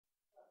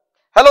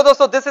Hello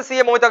दोस्तों, this is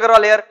CA Mohit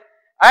Agarwal here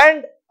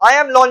and I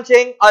am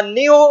launching a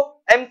new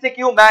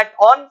MCQ mat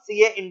on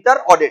CA Inter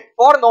Audit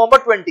for November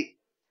 20.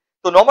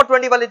 तो November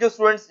 20 वाले जो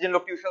students जिन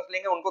लोग tuitions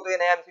लेंगे उनको तो ये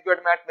नया MCQ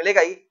मैट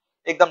मिलेगा ही,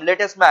 एकदम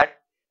लेटेस्ट मैट।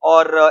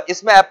 और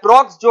इसमें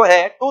अप्रॉक्स जो है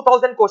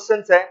 2000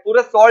 क्वेश्चंस है,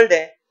 पूरे सॉल्व्ड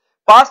है,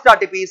 पास्ट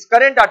आरटीपीस,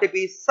 करंट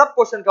आरटीपीस, सब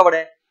क्वेश्चन कवर्ड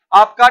है।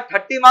 आपका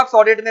 30 मार्क्स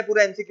ऑडिट में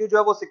पूरा MCQ जो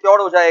है वो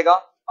सिक्योर्ड हो जाएगा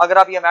अगर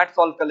आप ये मैट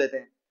सॉल्व कर लेते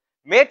हैं।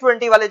 May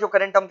 20 वाले जो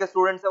करंट टर्म के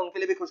स्टूडेंट्स हैं उनके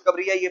लिए भी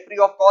खुशखबरी है, ये फ्री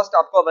ऑफ कॉस्ट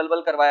आपको अवेलेबल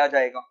करवाया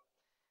जाएगा,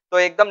 तो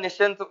एकदम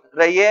निश्चिंत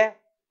रहिए।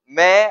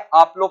 मैं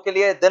आप लोग के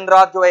लिए दिन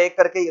रात जो है एक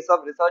करके ये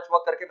सब रिसर्च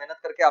वर्क करके मेहनत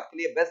करके आपके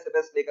लिए बेस्ट से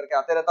बेस्ट लेकर के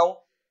आते रहता हूं।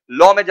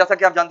 लॉ में जैसा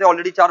कि आप जानते हैं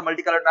ऑलरेडी 4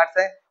 मल्टी कलर्ड मैथ्स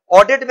हैं,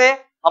 ऑडिट में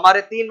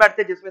हमारे 3 मैथ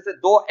थे जिसमें से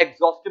 2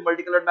 एग्जॉस्टिव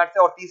मल्टी कलर्ड मैथ्स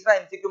है और तीसरा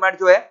MCQ मैथ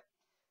जो है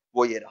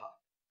वो ये रहा।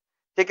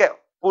 ठीक है,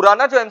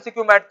 पुराना जो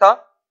MCQ मैथ था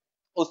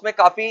उसमें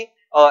काफी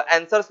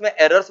आंसर्स में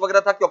एरर्स वगैरह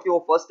था क्योंकि वो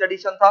फर्स्ट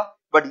एडिशन था,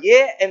 बट ये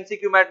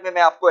MCQ मैथ में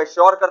मैं आपको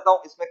एश्योर करता हूं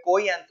इसमें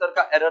कोई आंसर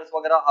का एरर्स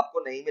वगैरह आपको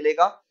नहीं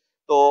मिलेगा।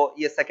 तो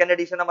ये सेकंड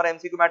एडिशन हमारा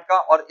MCQ मैथ का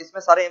और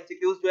इसमें सारे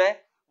MCQs जो है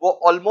वो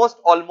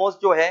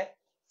ऑलमोस्ट जो है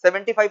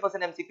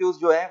 75% MCQs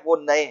जो है वो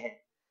नए हैं,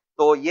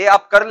 तो ये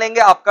आप कर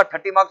लेंगे, आपका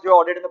 30 मार्क्स जो है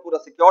ऑडिट में पूरा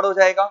सिक्योर्ड हो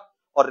जाएगा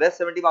और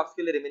रेस्ट 70 मार्क्स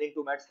के लिए रिमेनिंग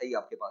 2 मैथ्स है ही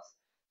आपके पास।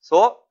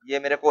 सो ये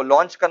मेरे को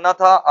लॉन्च करना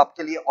था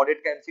आपके लिए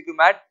ऑडिट का MCQ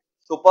मैथ,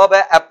 सुपर्ब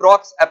है,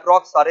 अप्रॉक्स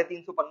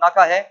 350 पन्ना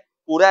का है,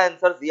 पूरा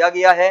आंसर दिया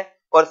गया है।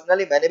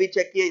 पर्सनली मैंने भी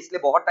चेक किया, इसलिए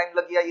बहुत टाइम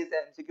लग गया इस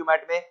MCQ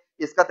मैथ में,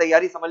 इसका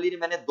तैयारी समझ लीजिए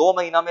मैंने 2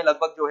 महीना में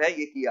लगभग जो है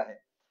ये किया है।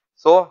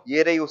 सो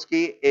ये रही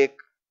उसकी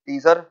एक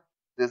टीजर,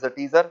 दिस द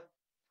टीजर,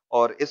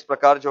 और इस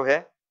प्रकार जो है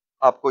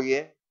आपको ये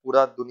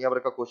पूरा दुनिया भर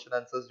का क्वेश्चन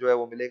आंसर्स जो है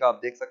वो मिलेगा। आप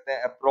देख सकते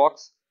हैं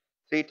अप्रॉक्स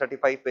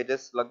 335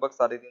 पेजेस, लगभग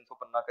 350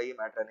 पन्ना का ये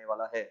मैथ रहने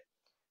वाला है।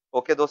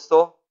 ओके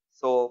दोस्तों,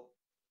 so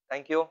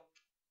thank you,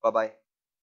 bye bye.